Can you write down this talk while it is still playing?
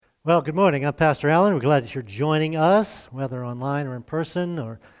Well, good morning. I'm Pastor Allen. We're glad that you're joining us, whether online or in person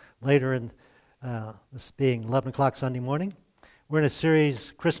or later in this being 11 o'clock Sunday morning. We're in a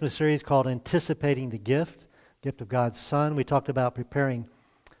Christmas series called Anticipating the Gift of God's Son. We talked about preparing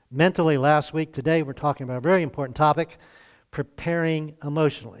mentally last week. Today we're talking about a very important topic, preparing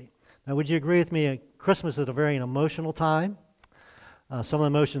emotionally. Now, would you agree with me? Christmas is a very emotional time. Some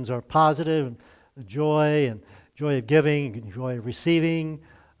of the emotions are positive, joy of giving, joy of receiving,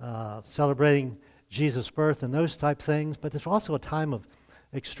 celebrating Jesus' birth and those type things, but there's also a time of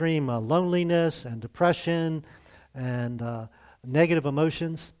extreme loneliness and depression and negative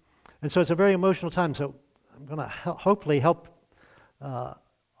emotions. And so it's a very emotional time. So I'm going to hopefully help all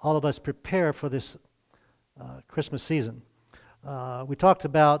of us prepare for this Christmas season.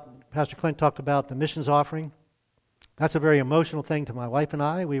 Pastor Clint talked about the missions offering. That's a very emotional thing to my wife and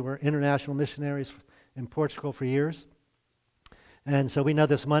I. We were international missionaries in Portugal for years. And so we know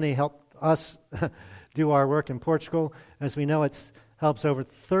this money helped us do our work in Portugal. As we know, it helps over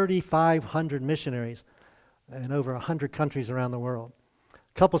 3,500 missionaries in over 100 countries around the world. A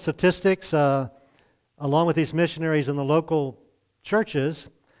couple statistics, along with these missionaries in the local churches,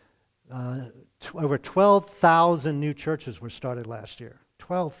 over 12,000 new churches were started last year.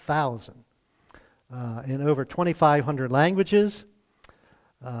 12,000. In over 2,500 languages.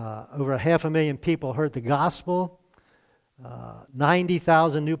 Over 500,000 people heard the gospel.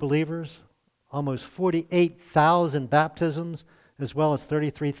 90,000 new believers, almost 48,000 baptisms, as well as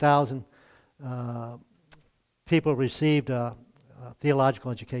 33,000 people received theological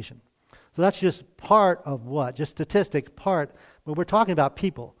education. So that's just part of what? Just statistics, but we're talking about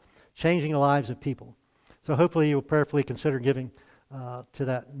people, changing the lives of people. So hopefully you'll prayerfully consider giving to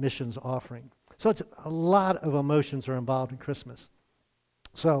that missions offering. So it's a lot of emotions are involved in Christmas.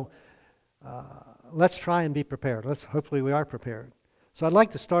 So let's try and be prepared. Hopefully we are prepared. So I'd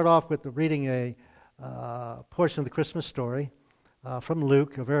like to start off with reading a portion of the Christmas story from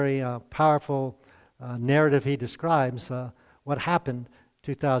Luke, a very powerful narrative. He describes what happened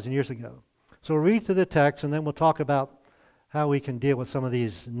 2,000 years ago. So we'll read through the text, and then we'll talk about how we can deal with some of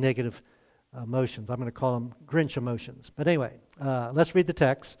these negative emotions. I'm going to call them Grinch emotions. But anyway, let's read the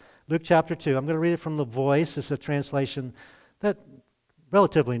text. Luke chapter 2. I'm going to read it from The Voice. It's a translation that's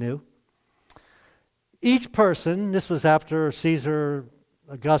relatively new. Each person, this was after Caesar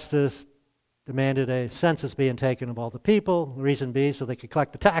Augustus demanded a census being taken of all the people, the reason being so they could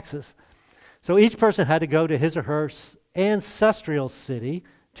collect the taxes. So each person had to go to his or her ancestral city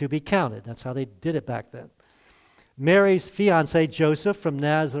to be counted. That's how they did it back then. Mary's fiancé, Joseph, from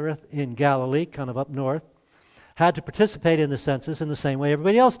Nazareth in Galilee, kind of up north, had to participate in the census in the same way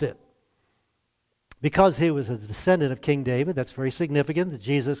everybody else did. Because he was a descendant of King David, that's very significant that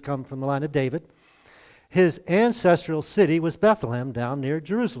Jesus comes from the line of David. His ancestral city was Bethlehem down near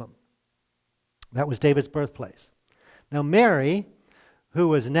Jerusalem. That was David's birthplace. Now Mary, who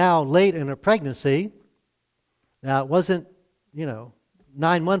was now late in her pregnancy, now it wasn't,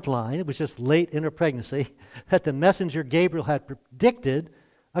 9-month line, it was just late in her pregnancy, that the messenger Gabriel had predicted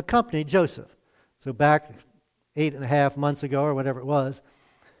accompanied Joseph. So back 8.5 months ago or whatever it was,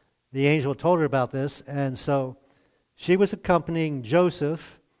 the angel told her about this, and so she was accompanying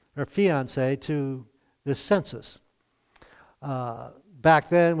Joseph, her fiancé, to this census. Back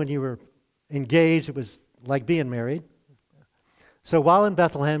then, when you were engaged, it was like being married. So while in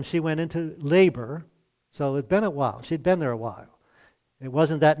Bethlehem, she went into labor. So it'd been a while. She'd been there a while. It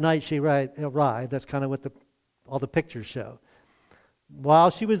wasn't that night she arrived. That's kind of what all the pictures show.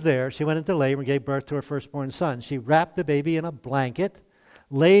 While she was there, she went into labor and gave birth to her firstborn son. She wrapped the baby in a blanket,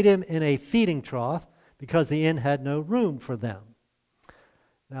 laid him in a feeding trough because the inn had no room for them.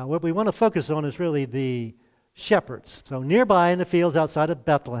 Now, what we want to focus on is really the shepherds. So nearby in the fields outside of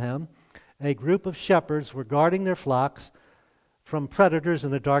Bethlehem, a group of shepherds were guarding their flocks from predators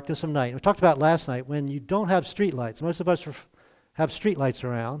in the darkness of night. We talked about last night when you don't have street lights. Most of us have street lights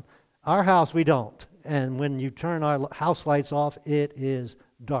around. Our house, we don't. And when you turn our house lights off, it is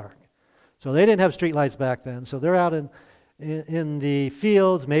dark. So they didn't have street lights back then. So they're out in the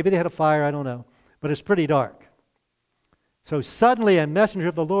fields. Maybe they had a fire, I don't know. But it's pretty dark. So suddenly a messenger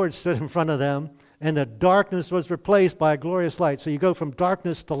of the Lord stood in front of them, and the darkness was replaced by a glorious light. So you go from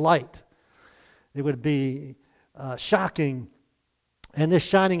darkness to light. It would be shocking. And this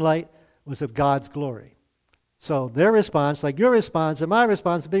shining light was of God's glory. So their response, like your response and my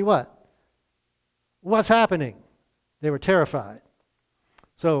response, would be what? What's happening? They were terrified.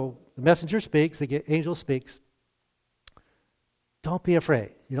 So the messenger speaks, the angel speaks. Don't be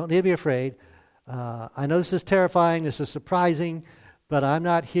afraid. You don't need to be afraid. I know this is terrifying, this is surprising, but I'm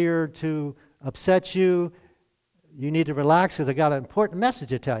not here to upset you. you need to relax because they've got an important message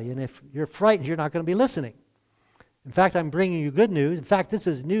to tell you. And if you're frightened, you're not going to be listening. In fact, I'm bringing you good news. In fact, this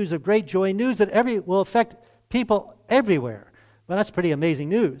is news of great joy, news that will affect people everywhere. Well, that's pretty amazing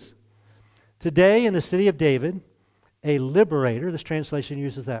news. Today, in the city of David, a liberator, this translation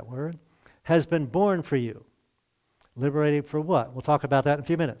uses that word, has been born for you. Liberated for what? We'll talk about that in a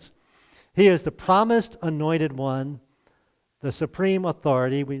few minutes. He is the promised anointed one, the supreme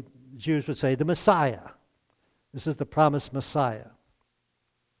authority, Jews would say, the Messiah. This is the promised Messiah.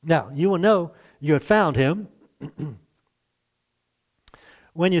 Now, you will know you have found him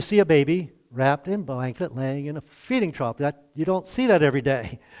when you see a baby wrapped in blanket laying in a feeding trough. You don't see that every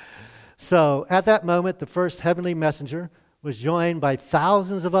day. So at that moment, the first heavenly messenger was joined by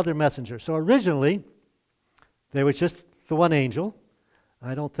thousands of other messengers. So originally, there was just the one angel.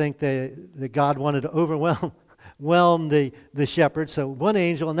 I don't think that God wanted to overwhelm the shepherds. So one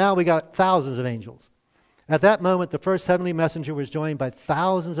angel, and now we got thousands of angels. At that moment, the first heavenly messenger was joined by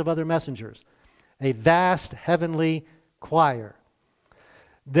thousands of other messengers, a vast heavenly choir.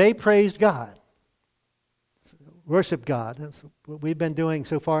 They praised God, worshiped God. That's what we've been doing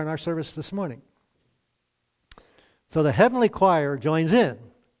so far in our service this morning. So the heavenly choir joins in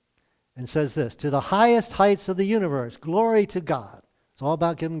and says this, to the highest heights of the universe, glory to God. It's all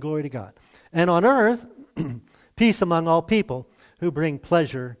about giving glory to God. And on earth, peace among all people who bring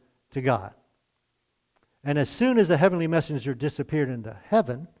pleasure to God. And as soon as the heavenly messenger disappeared into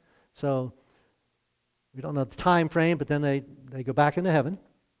heaven, so we don't know the time frame, but then they go back into heaven,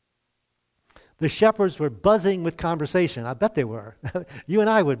 the shepherds were buzzing with conversation. I bet they were. You and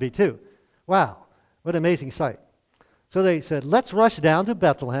I would be too. Wow, what an amazing sight. So they said, let's rush down to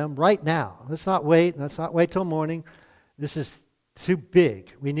Bethlehem right now. Let's not wait till morning. This is too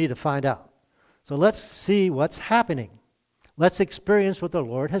big. We need to find out. So let's see what's happening. Let's experience what the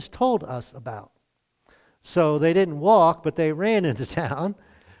Lord has told us about. So they didn't walk, but they ran into town.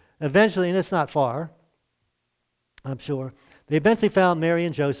 Eventually, and it's not far, I'm sure, they eventually found Mary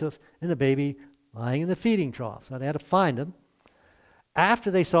and Joseph and the baby lying in the feeding trough. So they had to find him.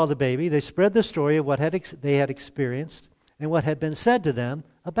 After they saw the baby, they spread the story of what they had experienced and what had been said to them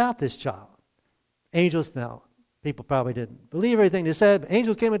about this child. Angels, now, people probably didn't believe everything they said.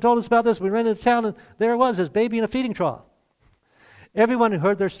 Angels came and told us about this. We ran into town, and there it was, this baby in a feeding trough. Everyone who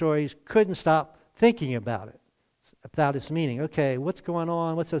heard their stories couldn't stop thinking about it, about its meaning. Okay, what's going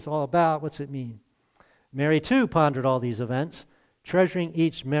on? What's this all about? What's it mean? Mary, too, pondered all these events, treasuring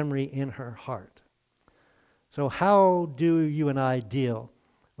each memory in her heart. So how do you and I deal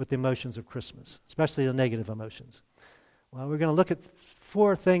with the emotions of Christmas, especially the negative emotions? Well, we're going to look at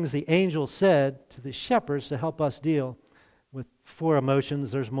 4 things the angel said to the shepherds to help us deal with 4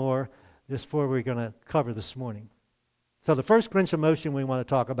 emotions. There's more. Just 4 we're going to cover this morning. So the first Grinch emotion we want to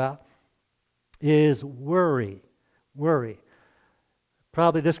talk about is worry. Worry.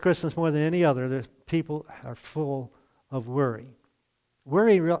 Probably this Christmas more than any other, people are full of worry.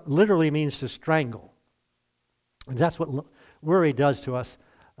 Worry literally means to strangle. And that's what worry does to us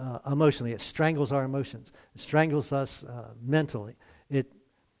emotionally. It strangles our emotions. It strangles us mentally. It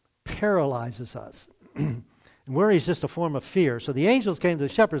paralyzes us. And worry is just a form of fear. So the angels came to the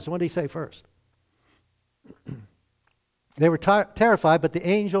shepherds. What did he say first? They were terrified, but the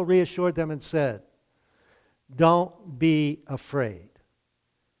angel reassured them and said, don't be afraid.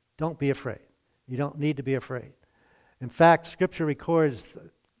 Don't be afraid. You don't need to be afraid. In fact, Scripture records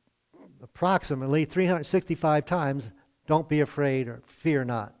approximately 365 times, don't be afraid or fear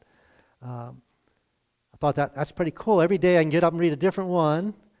not. I thought that's pretty cool. Every day I can get up and read a different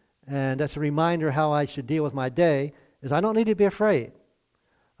one, and that's a reminder how I should deal with my day, is I don't need to be afraid.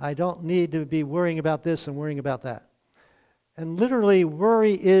 I don't need to be worrying about this and worrying about that. And literally,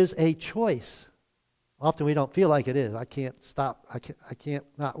 worry is a choice. Often we don't feel like it is. I can't stop. I can't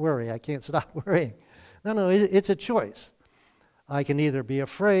not worry. I can't stop worrying. No, it's a choice. I can either be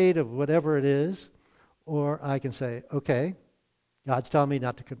afraid of whatever it is, or I can say, okay, God's telling me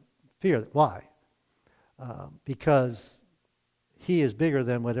not to fear. Why? Because He is bigger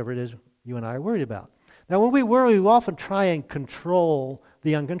than whatever it is you and I are worried about. Now, when we worry, we often try and control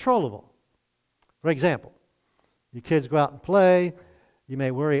the uncontrollable. For example, your kids go out and play. You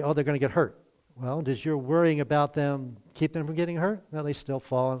may worry, they're going to get hurt. Well, does your worrying about them keep them from getting hurt? No, they still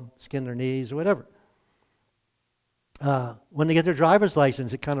fall and skin their knees or whatever. When they get their driver's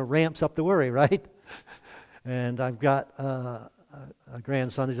license, it kind of ramps up the worry, right? And I've got a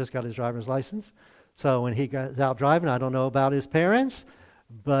grandson who just got his driver's license. So when he goes out driving, I don't know about his parents,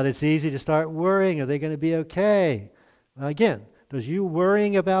 but it's easy to start worrying. Are they going to be okay? Again, does you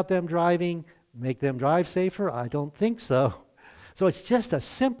worrying about them driving make them drive safer? I don't think so. So it's just a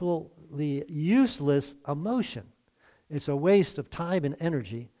simply useless emotion. It's a waste of time and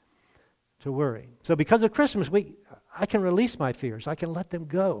energy to worry. So because of Christmas, I can release my fears. I can let them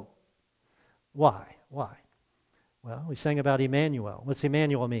go. Why? Why? Well, we sang about Emmanuel. What's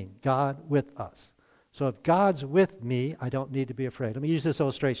Emmanuel mean? God with us. So if God's with me, I don't need to be afraid. Let me use this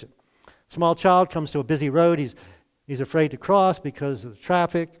illustration. Small child comes to a busy road. He's afraid to cross because of the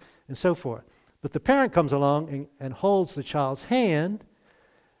traffic and so forth. But the parent comes along and holds the child's hand.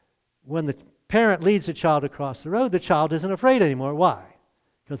 When the parent leads the child across the road, the child isn't afraid anymore. Why?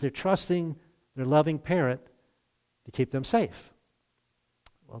 Because they're trusting their loving parent to keep them safe.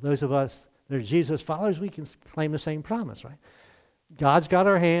 Well, those of us that are Jesus followers, we can claim the same promise, right? God's got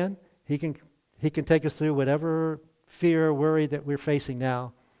our hand. He can take us through whatever fear or worry that we're facing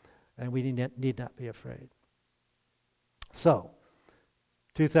now, and we need not be afraid. So,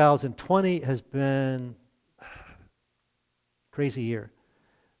 2020 has been a crazy year,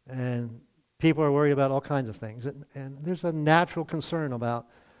 and people are worried about all kinds of things, and there's a natural concern about,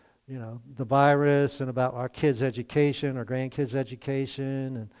 the virus and about our kids' education, our grandkids'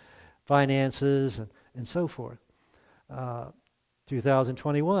 education, and finances, and so forth.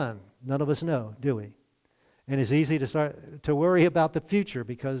 2021, none of us know, do we? And it's easy to start to worry about the future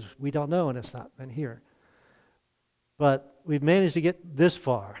because we don't know and it's not been here. But we've managed to get this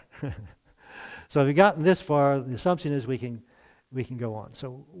far. So if we've gotten this far, the assumption is we can go on.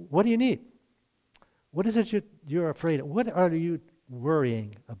 So what do you need? What is it you're afraid of? What are you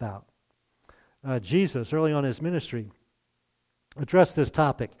worrying about? Jesus, early on in his ministry, addressed this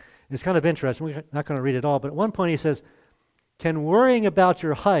topic. It's kind of interesting. We're not going to read it all, but at one point he says, can worrying about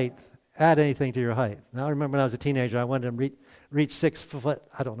your height add anything to your height? Now, I remember when I was a teenager, I wanted to reach 6 foot.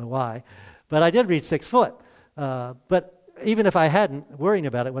 I don't know why, but I did reach 6 foot. But even if I hadn't, worrying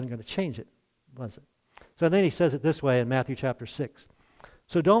about it wasn't going to change it, was it? So then he says it this way in Matthew chapter 6.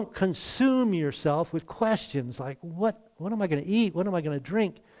 So don't consume yourself with questions like, what am I going to eat? What am I going to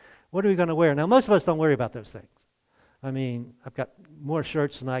drink? What are we going to wear? Now, most of us don't worry about those things. I mean, I've got more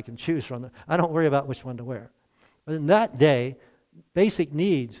shirts than I can choose from. I don't worry about which one to wear. But in that day, basic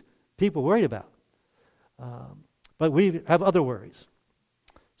needs people worried about. But we have other worries.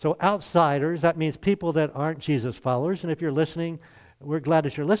 So outsiders, that means people that aren't Jesus followers. And if you're listening, we're glad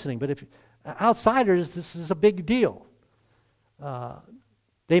that you're listening. But if outsiders, this is a big deal.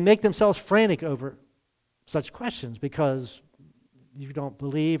 They make themselves frantic over such questions because you don't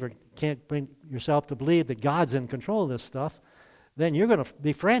believe or can't bring yourself to believe that God's in control of this stuff. Then you're going to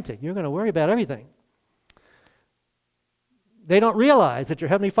be frantic. You're going to worry about everything. They don't realize that your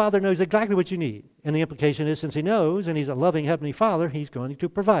Heavenly Father knows exactly what you need. And the implication is, since He knows and He's a loving Heavenly Father, He's going to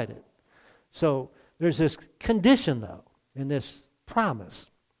provide it. So there's this condition, though, in this promise.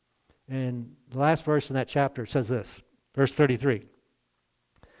 And the last verse in that chapter says this, verse 33.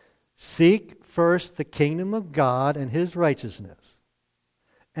 Seek first the kingdom of God and His righteousness,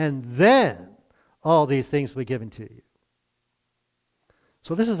 and then all these things will be given to you.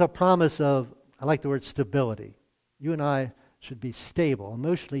 So this is a promise of, I like the word stability. You and I should be stable,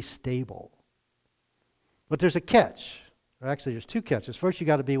 emotionally stable. But there's a catch. Or actually, there's two catches. First, you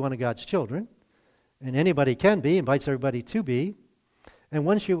got to be one of God's children. And anybody can be, invites everybody to be. And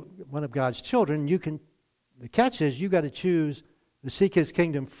once you're one of God's children, the catch is you got to choose to seek His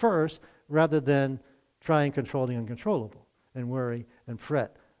kingdom first rather than try and control the uncontrollable and worry and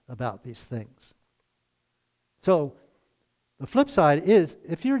fret about these things. So the flip side is,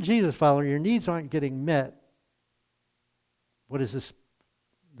 if you're a Jesus follower, your needs aren't getting met, what does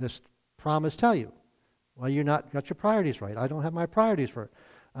this promise tell you? Well, you're not got your priorities right. I don't have my priorities right.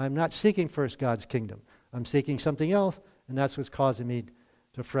 I'm not seeking first God's kingdom. I'm seeking something else, and that's what's causing me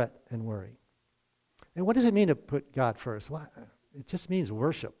to fret and worry. And what does it mean to put God first? Well, it just means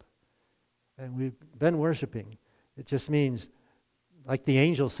worship. And we've been worshiping. It just means, like the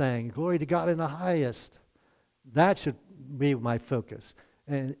angels sang, glory to God in the highest. That should be my focus.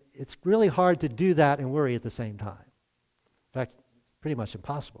 And it's really hard to do that and worry at the same time. In fact, pretty much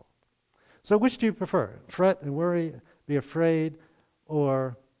impossible. So which do you prefer? Fret and worry, be afraid,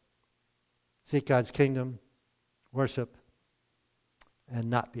 or seek God's kingdom, worship, and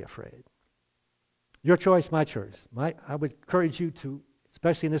not be afraid? Your choice, my choice. I would encourage you to,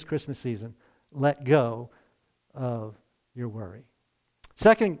 especially in this Christmas season, let go of your worry.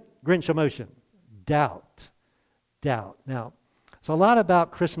 Second Grinch emotion, doubt. Doubt. Now, so a lot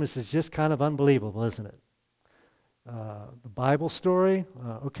about Christmas is just kind of unbelievable, isn't it? The Bible story,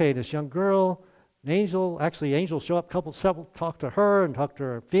 this young girl, angels show up, several talk to her and talk to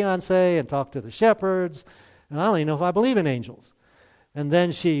her fiance and talk to the shepherds, and I don't even know if I believe in angels. And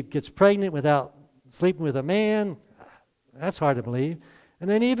then she gets pregnant without sleeping with a man. That's hard to believe. And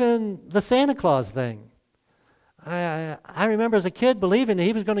then even the Santa Claus thing. I remember as a kid believing that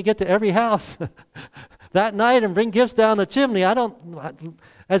he was going to get to every house that night and bring gifts down the chimney.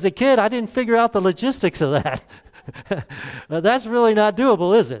 As a kid, I didn't figure out the logistics of that. That's really not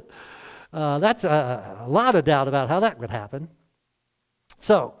doable, is it? That's a lot of doubt about how that would happen.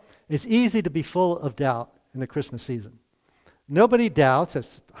 So, it's easy to be full of doubt in the Christmas season. Nobody doubts,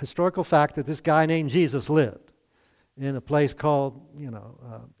 it's a historical fact, that this guy named Jesus lived in a place called,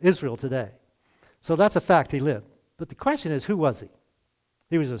 Israel today. So that's a fact, he lived. But the question is, who was he?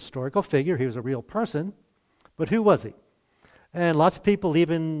 He was a historical figure, he was a real person, but who was he? And lots of people,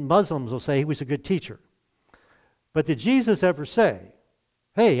 even Muslims, will say he was a good teacher. But did Jesus ever say,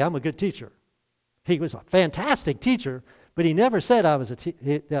 hey, I'm a good teacher? He was a fantastic teacher, but he never said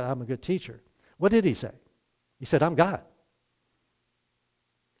that I'm a good teacher. What did he say? He said, I'm God.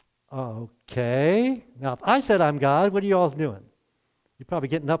 Okay. Now, if I said I'm God, what are you all doing? You're probably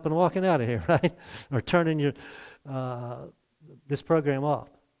getting up and walking out of here, right? Or turning your this program off.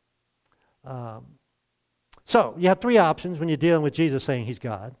 So, you have three options when you're dealing with Jesus saying he's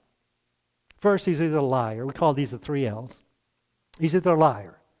God. First, he's either a liar. We call these the 3 L's. He's either a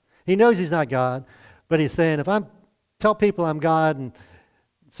liar. He knows he's not God, but he's saying, if I tell people I'm God and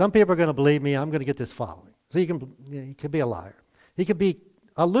some people are going to believe me, I'm going to get this following. So he could be a liar. He could be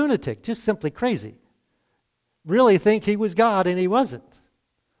a lunatic, just simply crazy. Really think he was God and he wasn't.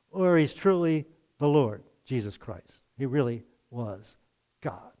 Or he's truly the Lord, Jesus Christ. He really was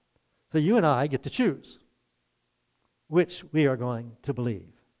God. So you and I get to choose which we are going to believe.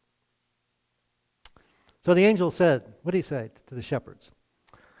 So the angel said, what did he say to the shepherds?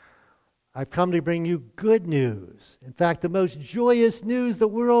 I've come to bring you good news. In fact, the most joyous news the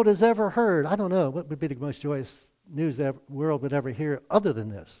world has ever heard. I don't know, what would be the most joyous news the world would ever hear other than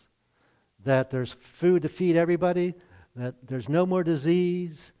this? That there's food to feed everybody, that there's no more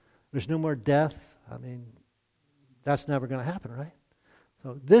disease, there's no more death. I mean, that's never going to happen, right?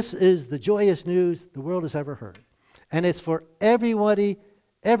 So this is the joyous news the world has ever heard. And it's for everybody,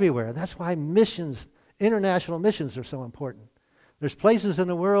 everywhere. That's why missions, international missions are so important. There's places in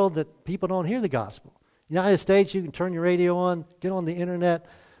the world that people don't hear the gospel. United States, you can turn your radio on, get on the internet.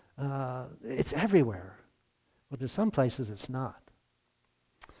 It's everywhere. But there's some places it's not.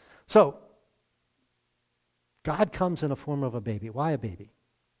 So, God comes in a form of a baby. Why a baby?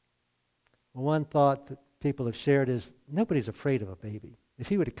 Well, one thought that people have shared is nobody's afraid of a baby. If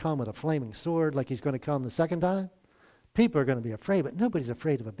he were to come with a flaming sword like he's going to come the second time, people are going to be afraid, but nobody's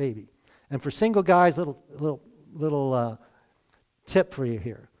afraid of a baby. And for single guys, little tip for you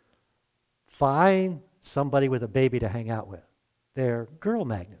here. Find somebody with a baby to hang out with. They're girl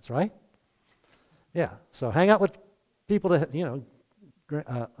magnets, right? Yeah, so hang out with people that,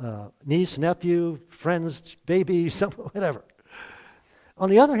 niece, nephew, friends, baby, whatever. On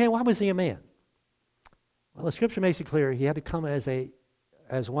the other hand, why was he a man? Well, the scripture makes it clear he had to come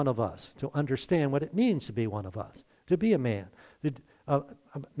as one of us, to understand what it means to be one of us, to be a man, a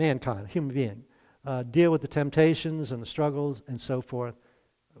mankind, a human being, deal with the temptations and the struggles and so forth,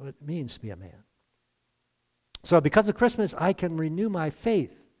 what it means to be a man. So because of Christmas, I can renew my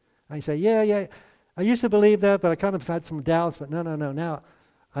faith. I say, yeah, I used to believe that, but I kind of had some doubts, but no. Now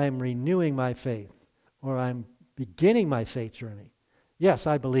I am renewing my faith, or I'm beginning my faith journey. Yes,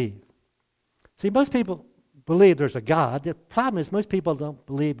 I believe. See, most people believe there's a God. The problem is most people don't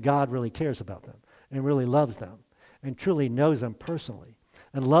believe God really cares about them and really loves them and truly knows them personally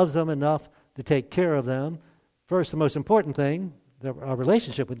and loves them enough to take care of them. First, the most important thing, our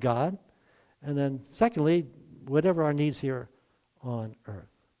relationship with God, and then secondly, whatever our needs here on earth.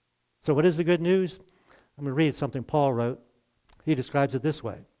 So what is the good news? I'm going to read something Paul wrote. He describes it this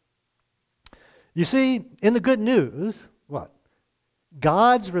way. You see, in the good news, what?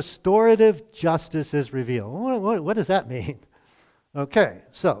 God's restorative justice is revealed. What does that mean? Okay,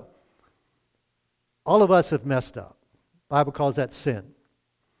 so all of us have messed up. The Bible calls that sin.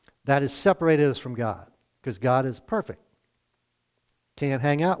 That has separated us from God because God is perfect. Can't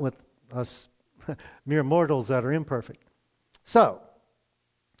hang out with us mere mortals that are imperfect. So,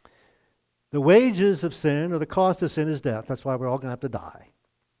 the wages of sin, or the cost of sin, is death. That's why we're all going to have to die.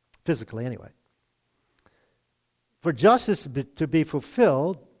 Physically, anyway. For justice to be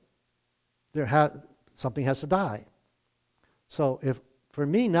fulfilled, something has to die. So if for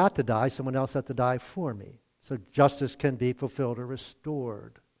me not to die, someone else has to die for me. So justice can be fulfilled or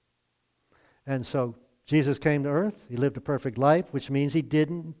restored. And so Jesus came to earth. He lived a perfect life, which means he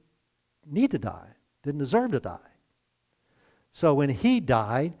didn't need to die, didn't deserve to die. So when he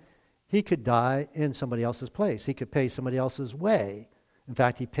died, he could die in somebody else's place. He could pay somebody else's way. In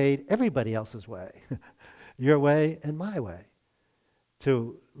fact, he paid everybody else's way, your way and my way,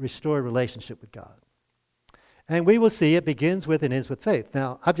 to restore a relationship with God. And we will see it begins with and ends with faith.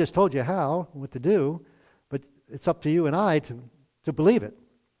 Now, I've just told you how, what to do, but it's up to you and I to believe it.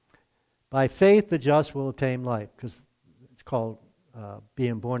 By faith, the just will obtain life, because it's called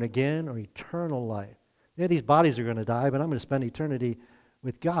being born again or eternal life. Yeah, these bodies are going to die, but I'm going to spend eternity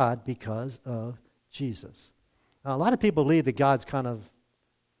with God because of Jesus. Now, a lot of people believe that God's kind of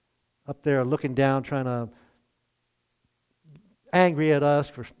up there looking down, trying to angry at us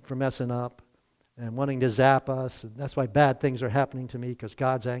for messing up and wanting to zap us. And that's why bad things are happening to me, because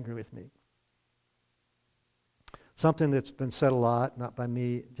God's angry with me. Something that's been said a lot, not by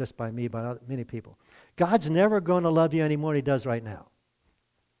me, just by me, by many people. God's never going to love you any more than He does right now.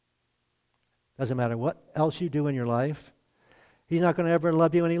 Doesn't matter what else you do in your life. He's not going to ever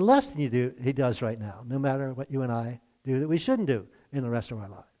love you any less than He does right now, no matter what you and I do that we shouldn't do in the rest of our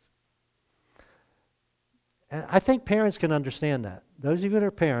lives. And I think parents can understand that. Those of you that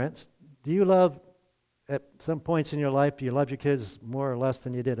are parents, do you love, at some points in your life, do you love your kids more or less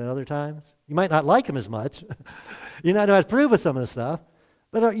than you did at other times? You might not like them as much. You might not approve of some of the stuff.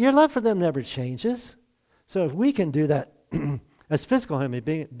 But your love for them never changes. So if we can do that as physical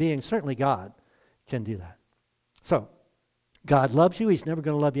human being, certainly God can do that. So, God loves you. He's never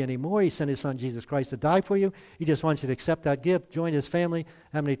going to love you anymore. He sent His Son, Jesus Christ, to die for you. He just wants you to accept that gift, join His family,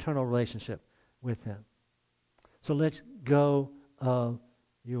 have an eternal relationship with Him. So let's go of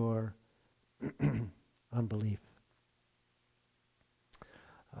your unbelief.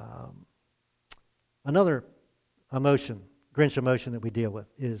 Another emotion, Grinch emotion that we deal with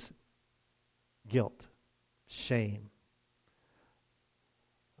is guilt, shame.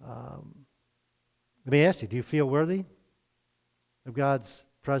 Let me ask you, do you feel worthy of God's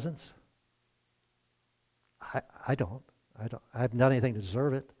presence? I don't. I haven't done anything to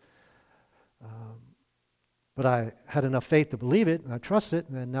deserve it. But I had enough faith to believe it, and I trust it,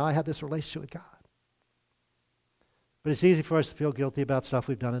 and now I have this relationship with God. But it's easy for us to feel guilty about stuff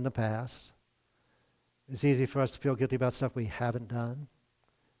we've done in the past. It's easy for us to feel guilty about stuff we haven't done,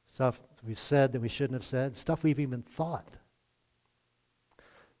 stuff we've said that we shouldn't have said, stuff we've even thought.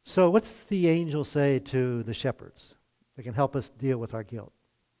 So what's the angel say to the shepherds that can help us deal with our guilt?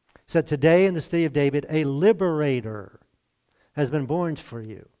 He said, today in the city of David, a liberator has been born for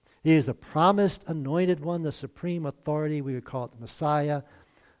you. He is the promised anointed one, the supreme authority. We would call it the Messiah,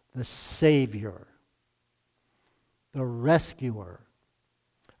 the Savior, the rescuer.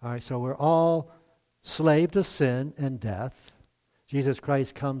 All right, so we're all slave to sin and death. Jesus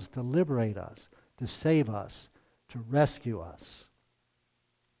Christ comes to liberate us, to save us, to rescue us.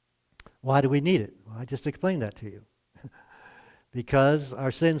 Why do we need it? Well, I just explained that to you. Because our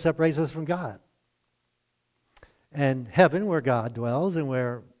sin separates us from God. And heaven, where God dwells and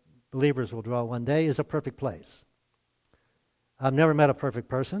where believers will dwell one day, is a perfect place. I've never met a perfect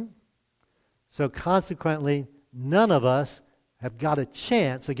person. So consequently, none of us have got a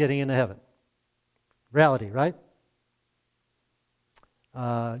chance of getting into heaven. Reality, right?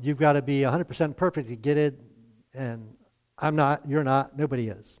 You've got to be 100% perfect to get it, and I'm not, you're not, nobody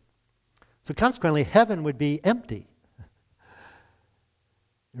is. So consequently, heaven would be empty.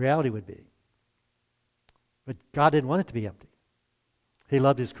 Reality would be. But God didn't want it to be empty. He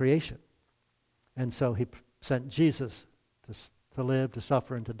loved His creation. And so He sent Jesus to live, to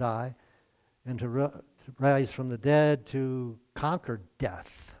suffer, and to die, and to rise from the dead, to conquer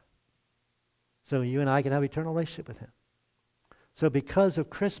death. So you and I can have eternal relationship with Him. So because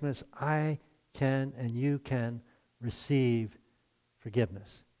of Christmas, I can and you can receive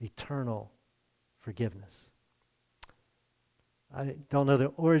forgiveness, eternal forgiveness. I don't know the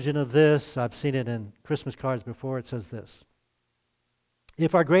origin of this. I've seen it in Christmas cards before. It says this: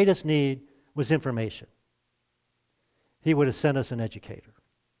 if our greatest need was information, He would have sent us an educator.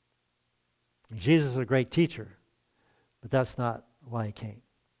 Jesus was a great teacher, but that's not why He came.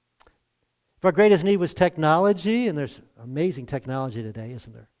 If our greatest need was technology, and there's amazing technology today,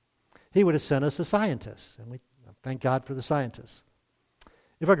 isn't there? He would have sent us a scientist, and we thank God for the scientists.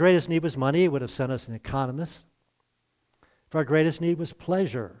 If our greatest need was money, He would have sent us an economist. If our greatest need was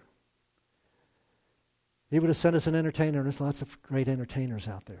pleasure, He would have sent us an entertainer. There's lots of great entertainers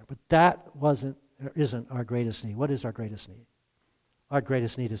out there. But that isn't our greatest need. What is our greatest need? Our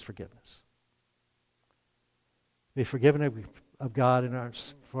greatest need is forgiveness. Be forgiven of God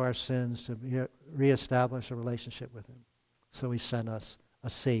for our sins, to reestablish a relationship with Him. So He sent us a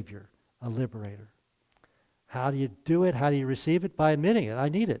Savior, a liberator. How do you do it? How do you receive it? By admitting it. I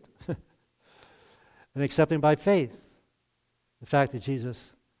need it. And accepting by faith the fact that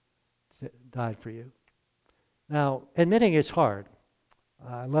Jesus died for you. Now, admitting it's hard.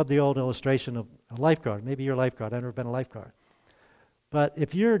 I love the old illustration of a lifeguard. Maybe you're a lifeguard. I've never been a lifeguard. But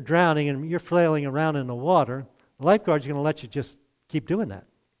if you're drowning and you're flailing around in the water, The lifeguard's going to let you just keep doing that.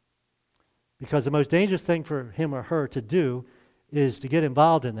 Because the most dangerous thing for him or her to do is to get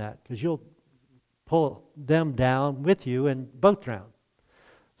involved in that, because you'll pull them down with you and both drown.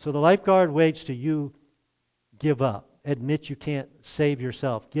 So the lifeguard waits till you give up, admit you can't save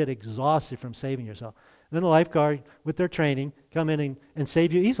yourself, get exhausted from saving yourself. And then the lifeguard, with their training, come in and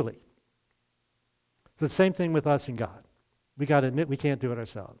save you easily. So the same thing with us and God. We got to admit we can't do it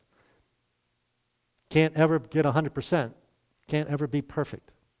ourselves. Can't ever get 100%. Can't ever be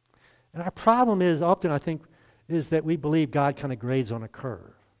perfect. And our problem is often, I think, is that we believe God kind of grades on a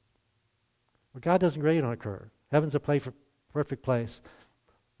curve. Well, God doesn't grade on a curve. Heaven's a perfect place.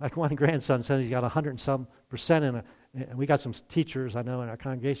 Like one grandson says he's got 100 and some percent and we got some teachers I know in our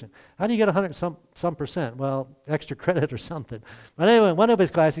congregation. How do you get 100 and some percent? Well, extra credit or something. But anyway, in one of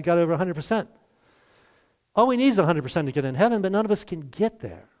his classes he got over 100%. All we need is 100% to get in heaven, but none of us can get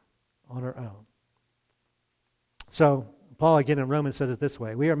there on our own. So Paul again in Romans says it this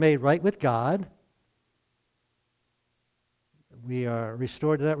way: we are made right with God. We are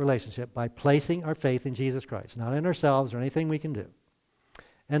restored to that relationship by placing our faith in Jesus Christ, not in ourselves or anything we can do.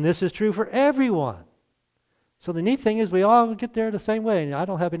 And this is true for everyone. So the neat thing is we all get there the same way. And I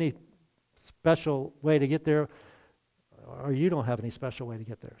don't have any special way to get there, or you don't have any special way to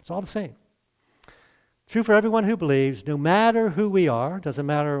get there. It's all the same. True for everyone who believes, no matter who we are, doesn't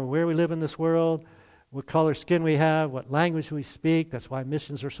matter where we live in this world, what color skin we have, what language we speak. That's why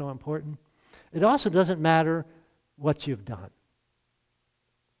missions are so important. It also doesn't matter what you've done.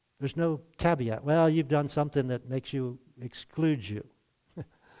 There's no caveat. Well, you've done something that makes you, excludes you.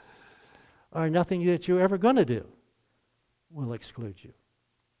 Or nothing that you're ever going to do will exclude you.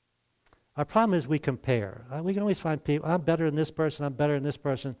 Our problem is we compare. We can always find people, I'm better than this person, I'm better than this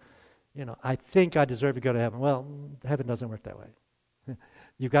person. You know, I think I deserve to go to heaven. Well, heaven doesn't work that way.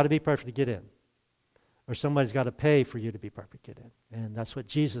 You've got to be perfect to get in. Or somebody's got to pay for you to be perfect to get in. And that's what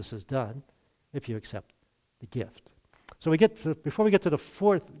Jesus has done if you accept the gift. So before we get to the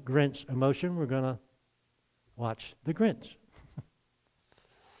fourth Grinch emotion, we're going to watch The Grinch.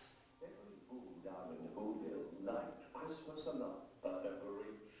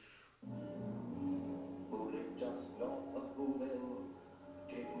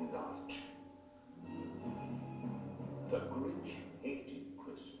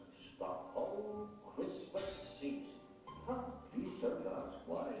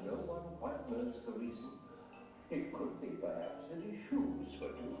 It could be perhaps that his shoes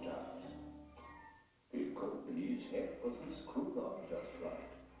were too tight. It could be his head wasn't screwed on just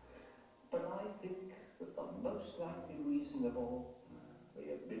right. But I think that the most likely reason of all may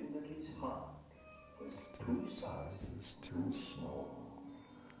have been that his heart was 2 sizes too small.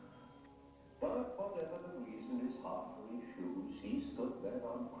 But whatever the reason his heart for his shoes, he stood there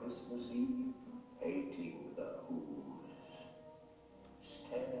on Christmas Eve, hating the Who's,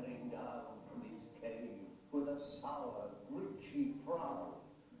 staring down from his cave with a sour, grinchy frown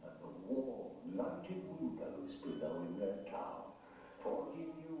at the warm, lighted windows below in their town. For he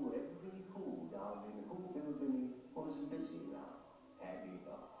knew every Who down in Whoville was busy now, hanging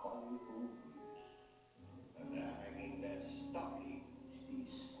the holly Who's. And they're hanging their stockings, he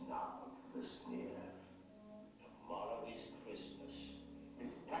snarled with a sneer. Tomorrow is Christmas.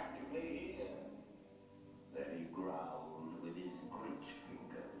 It's practically here. Then he growled with his Grinch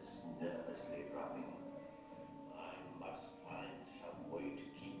fingers nervously rubbing.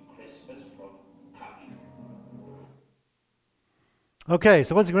 Okay,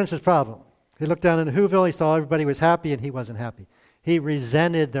 so what's the Grinch's problem? He looked down in Whoville, he saw everybody was happy, and he wasn't happy. He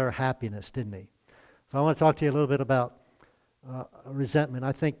resented their happiness, didn't he? So I want to talk to you a little bit about resentment.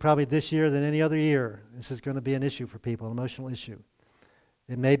 I think probably this year than any other year, this is going to be an issue for people, an emotional issue.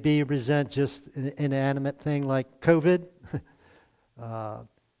 It may be resent just an inanimate thing like COVID,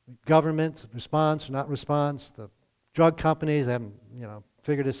 government response or not response, the drug companies, they haven't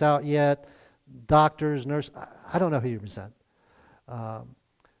figured this out yet, doctors, nurses, I don't know who you resent.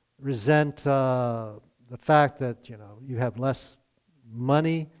 Resent the fact that you have less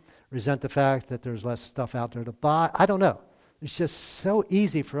money, resent the fact that there's less stuff out there to buy. I don't know. It's just so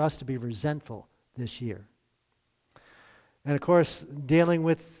easy for us to be resentful this year. And of course, dealing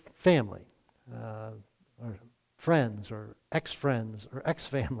with family, or friends, or ex-friends, or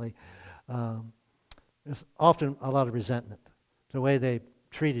ex-family, there's often a lot of resentment. The way they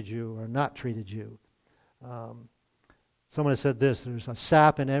treated you or not treated you. Someone has said this: there's a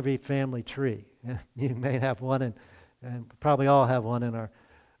sap in every family tree. You may have one, and probably all have one in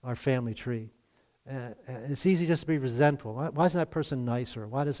our family tree. And it's easy just to be resentful. Why isn't that person nicer?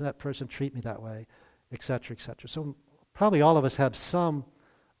 Why doesn't that person treat me that way? Et cetera, et cetera. So probably all of us have some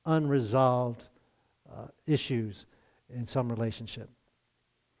unresolved issues in some relationship.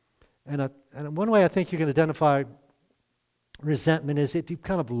 And one way I think you can identify resentment is if you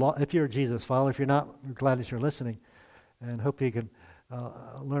if you're a Jesus follower. If you're not, we're glad that you're listening, and hope you can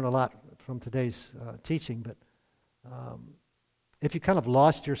learn a lot from today's teaching. But if you kind of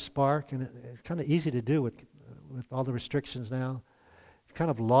lost your spark, and it's kind of easy to do with all the restrictions now, if you kind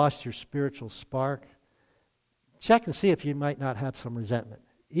of lost your spiritual spark, check and see if you might not have some resentment,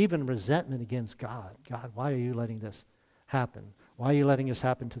 even resentment against God. God, why are you letting this happen? Why are you letting this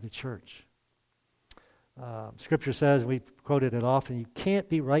happen to the church? Scripture says, and we've quoted it often, you can't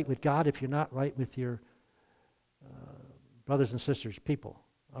be right with God if you're not right with your brothers and sisters, people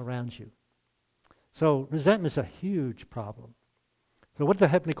around you. So resentment is a huge problem. So what did the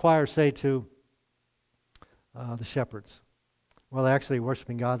heavenly choir say to the shepherds? Well, they're actually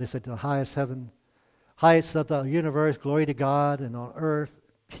worshiping God. They said, to the highest heaven, heights of the universe, glory to God, and on earth,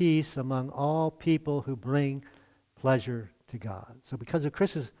 peace among all people who bring pleasure to God. So because of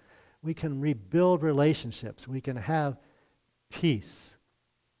Christmas, we can rebuild relationships. We can have peace.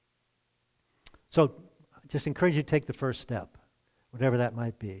 So just encourage you to take the first step, whatever that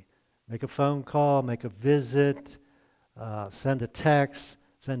might be. Make a phone call, make a visit, send a text,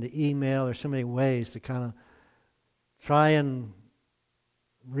 send an email. There's so many ways to kind of try and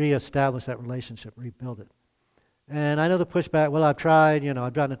reestablish that relationship, rebuild it. And I know the pushback, well, I've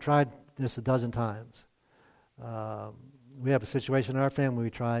tried this a dozen times. We have a situation in our family we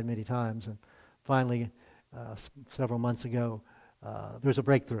tried many times, and finally, several months ago, there's a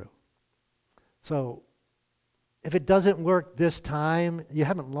breakthrough. So, if it doesn't work this time, you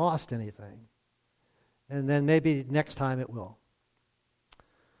haven't lost anything. And then maybe next time it will.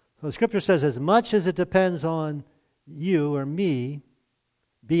 So the Scripture says, as much as it depends on you or me,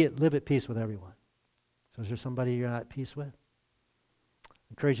 live at peace with everyone. So is there somebody you're not at peace with? I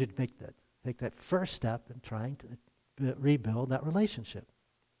encourage you to take that first step in trying to rebuild that relationship.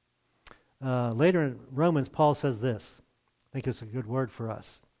 Later in Romans, Paul says this. I think it's a good word for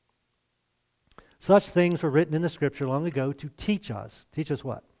us. Such things were written in the Scripture long ago to teach us. Teach us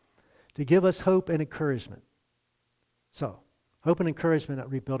what? To give us hope and encouragement. So, hope and encouragement at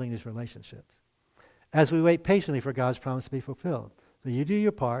rebuilding these relationships. As we wait patiently for God's promise to be fulfilled. So you do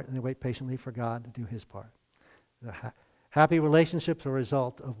your part, and then wait patiently for God to do His part. Happy relationships are a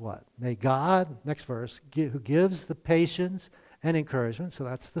result of what? May God, next verse, who gives the patience and encouragement, so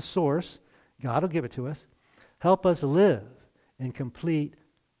that's the source, God will give it to us, help us live in complete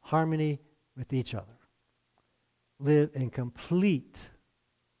harmony with each other. Live in complete,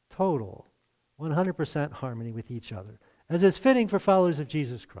 total, 100% harmony with each other, as is fitting for followers of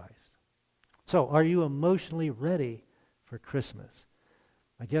Jesus Christ. So, are you emotionally ready for Christmas?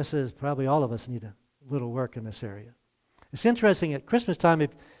 My guess is probably all of us need a little work in this area. It's interesting, at Christmas time,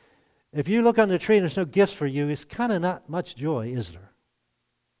 if you look under the tree and there's no gifts for you, it's kind of not much joy, is there?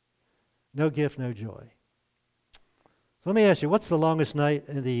 No gift, no joy. So let me ask you, what's the longest night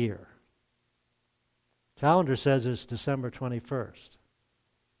of the year? Calendar says it's December 21st.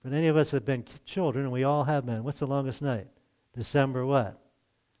 But any of us have been children, and we all have been. What's the longest night? December what?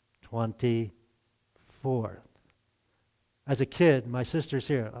 24th. As a kid, my sister's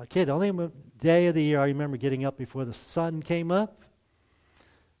here. A kid, only day of the year I remember getting up before the sun came up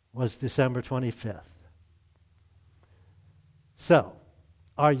was December 25th. So,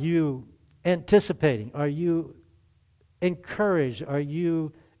 are you anticipating? Are you encouraged? Are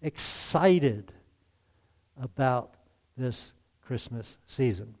you excited about this Christmas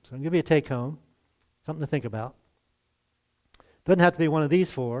season? So I'm going to give you a take home, something to think about. Doesn't have to be one of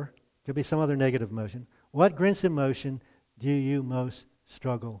these four. It could be some other negative emotion. What Grinch emotion do you most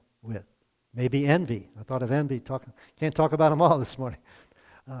struggle with? Maybe envy. I thought of envy. Can't talk about them all this morning.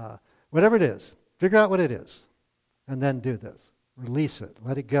 Whatever it is, figure out what it is, and then do this. Release it.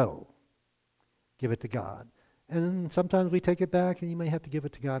 Let it go. Give it to God. And sometimes we take it back, and you may have to give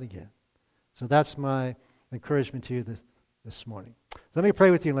it to God again. So that's my encouragement to you this morning. Let me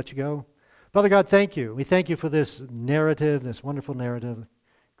pray with you and let you go. Father God, thank you. We thank you for this narrative, this wonderful narrative,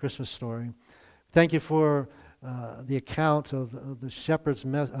 Christmas story. Thank you for the account of the shepherds,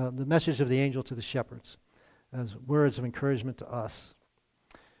 the message of the angel to the shepherds as words of encouragement to us.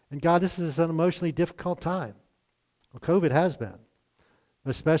 And God, this is an emotionally difficult time. Well, COVID has been,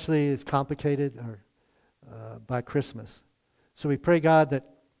 but especially it's complicated by Christmas. So we pray, God, that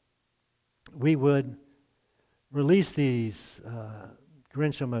we would release these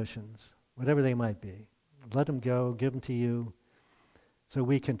Grinch emotions, whatever they might be. Let them go, give them to you, so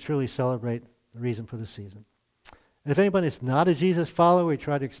we can truly celebrate the reason for the season. And if anyone is not a Jesus follower, we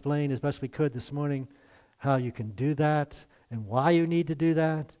tried to explain as best we could this morning how you can do that and why you need to do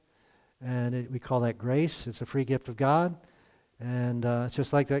that. and we call that grace. It's a free gift of God. And it's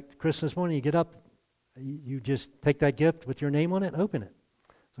just like that Christmas morning, you get up, you just take that gift with your name on it, open it.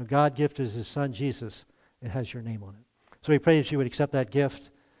 So God gifted His Son, Jesus. It has your name on it. So we pray that you would accept that gift,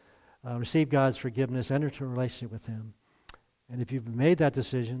 receive God's forgiveness, enter into a relationship with Him. And if you've made that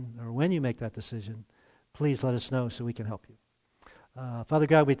decision, or when you make that decision, please let us know so we can help you. Father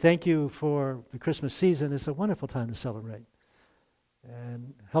God, we thank you for the Christmas season. It's a wonderful time to celebrate.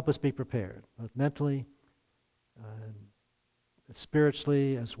 And help us be prepared, both mentally,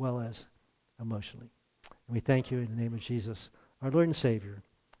 spiritually, as well as emotionally. And we thank you in the name of Jesus, our Lord and Savior.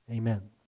 Amen.